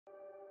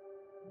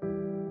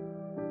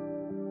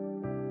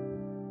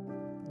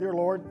Dear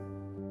Lord,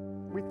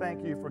 we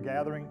thank you for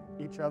gathering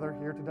each other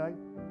here today.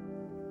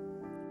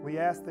 We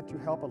ask that you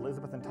help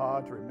Elizabeth and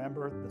Todd to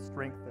remember the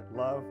strength that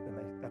love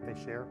that they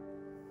share,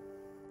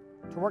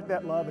 to work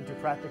that love into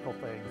practical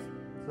things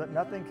so that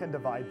nothing can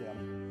divide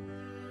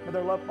them. May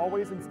their love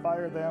always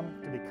inspire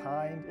them to be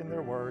kind in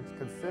their words,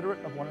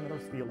 considerate of one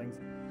another's feelings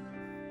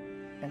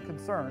and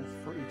concerns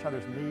for each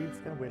other's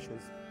needs and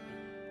wishes.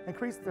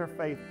 Increase their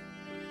faith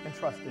and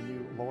trust in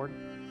you, Lord.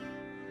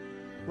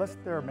 Bless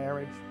their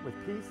marriage with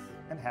peace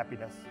and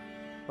happiness,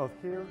 both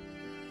here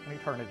and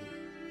eternity.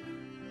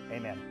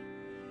 Amen.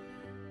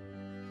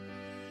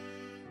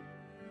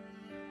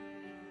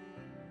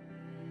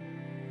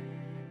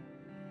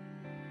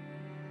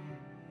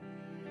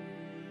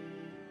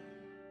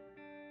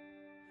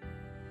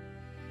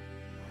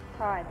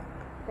 Todd,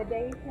 the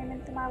day you came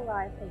into my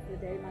life was the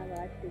day my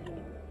life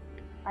began.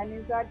 I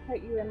knew God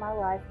put you in my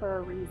life for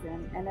a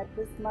reason, and at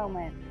this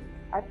moment,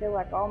 I feel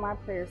like all my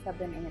prayers have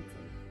been answered.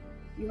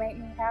 You make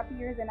me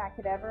happier than I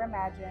could ever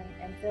imagine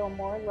and feel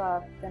more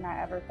loved than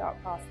I ever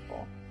thought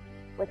possible.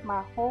 With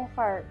my whole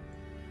heart,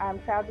 I am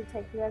proud to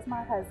take you as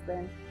my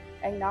husband,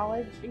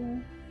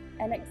 acknowledging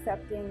and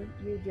accepting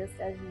you just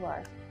as you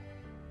are.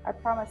 I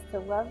promise to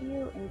love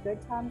you in good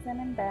times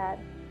and in bad,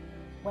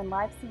 when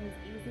life seems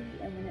easy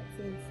and when it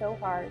seems so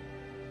hard.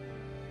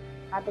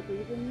 I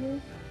believe in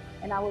you,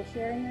 and I will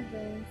share in your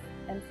dreams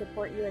and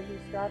support you as you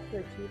strive to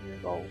achieve your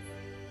goals.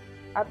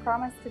 I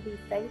promise to be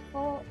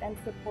faithful and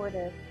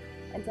supportive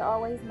and to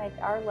always make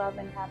our love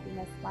and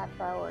happiness my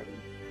priority.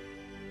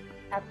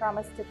 I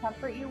promise to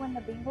comfort you when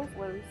the Bengals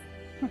lose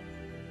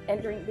and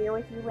drink beer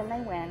with you when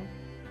they win.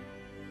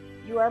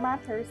 You are my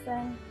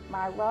person,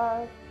 my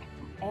love,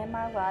 and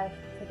my life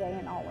today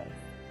and always.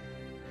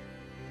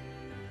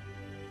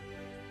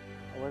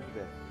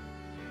 Elizabeth,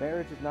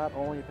 marriage is not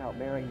only about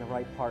marrying the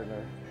right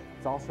partner,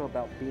 it's also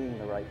about being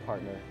the right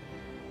partner.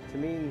 To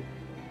me,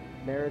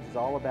 marriage is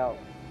all about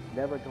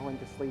never going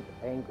to sleep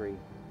angry,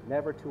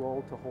 never too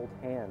old to hold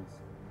hands.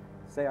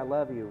 Say I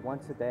love you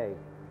once a day.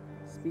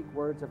 Speak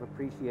words of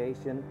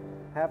appreciation,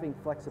 having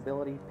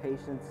flexibility,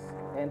 patience,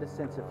 and a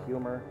sense of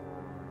humor.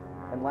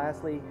 And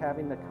lastly,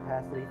 having the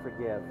capacity to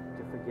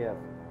forgive.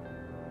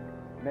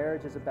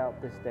 Marriage is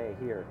about this day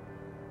here.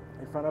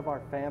 In front of our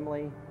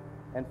family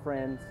and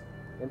friends,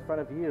 in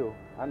front of you,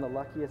 I'm the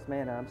luckiest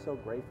man, and I'm so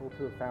grateful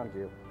to have found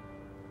you.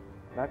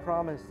 And I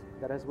promise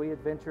that as we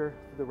adventure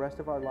through the rest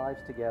of our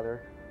lives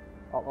together,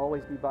 I'll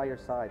always be by your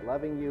side,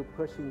 loving you,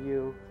 pushing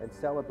you, and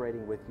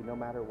celebrating with you no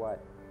matter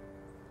what.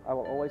 I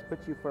will always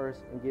put you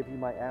first and give you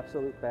my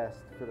absolute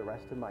best for the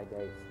rest of my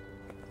days.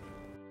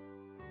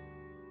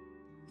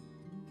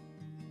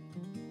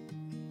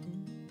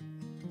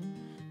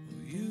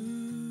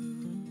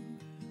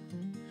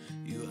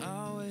 You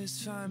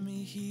always find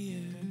me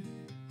here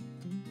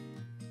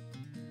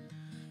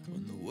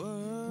when the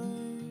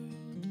world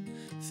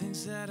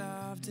thinks that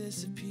I've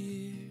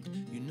disappeared.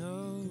 You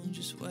know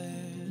just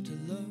where to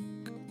look.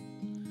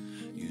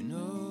 You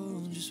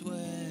know just where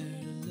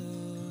to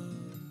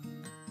look.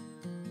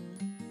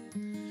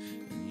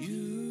 And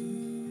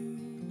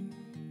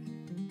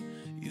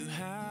you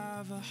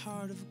have a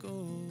heart of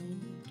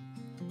gold.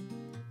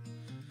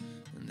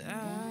 And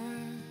I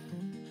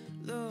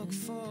look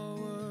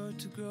forward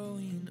to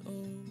growing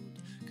old,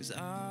 'cause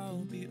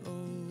I'll be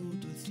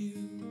old with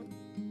you.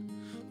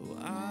 Oh,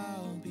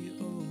 I'll be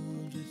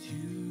old with you.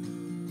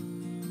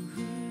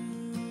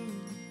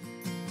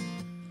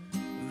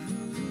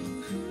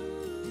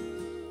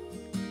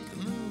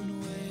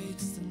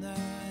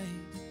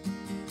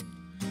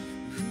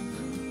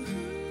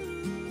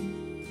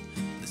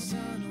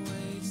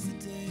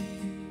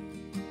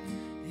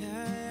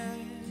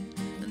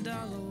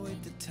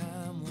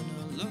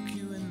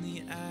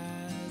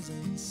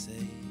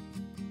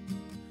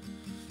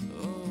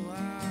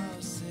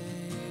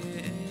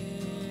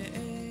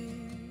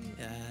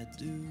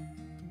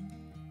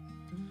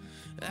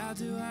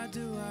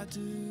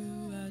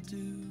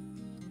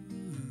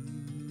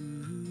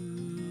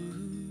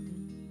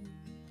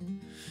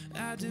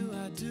 I do.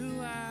 I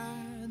do.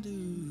 I do.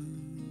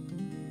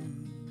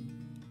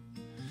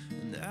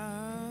 And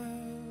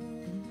I'll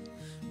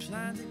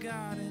plant a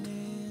garden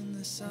in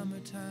the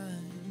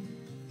summertime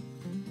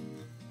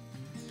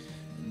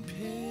and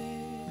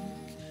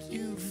pick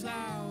you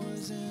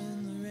flowers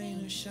in the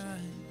rain or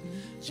shine,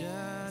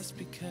 just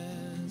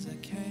because I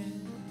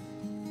can.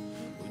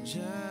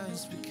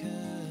 Just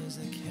because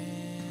I can.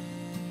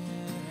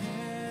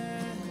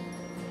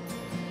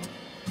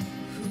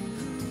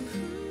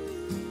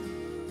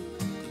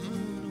 The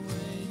moon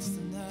awaits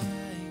the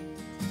night.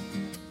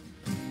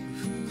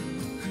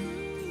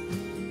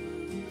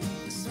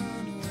 The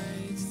sun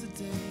awaits the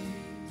day.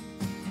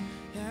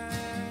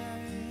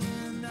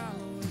 And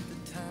I'll await the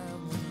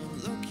time when I'll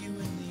look you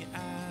in the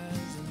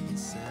eyes and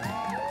say,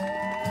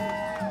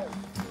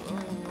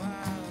 oh,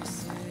 I'll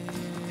say,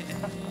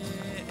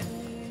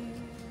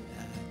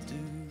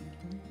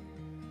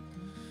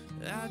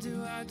 I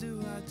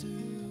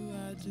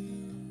do.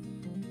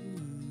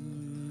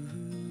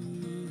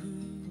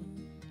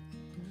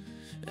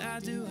 I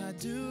do, I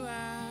do,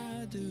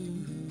 I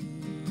do.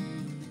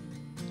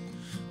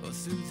 Or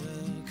through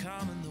the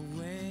calm and the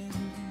wind,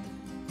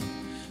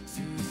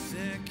 through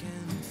thick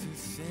and through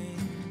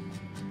thin,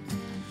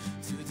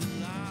 through the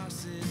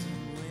losses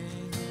and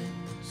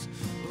wins.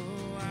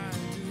 Oh, I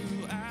do,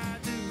 I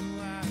do,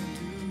 I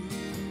do.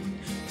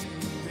 Too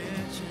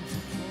rich and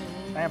too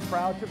poor. I am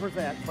proud to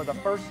present for the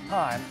first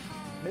time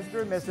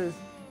Mr. and Mrs.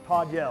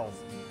 Todd Yells.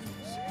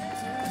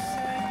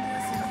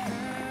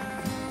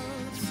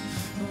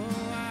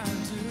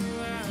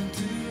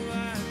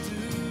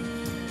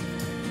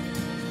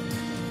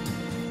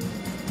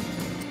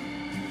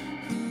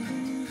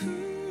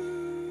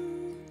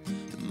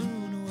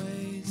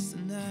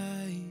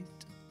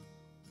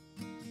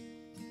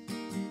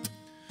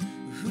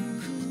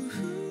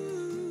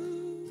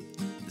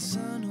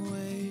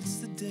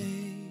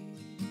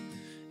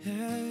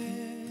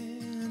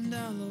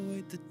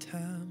 The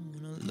time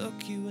when I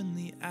look you in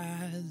the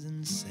eyes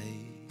and say,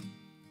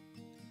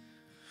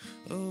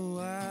 oh,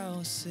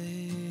 I'll say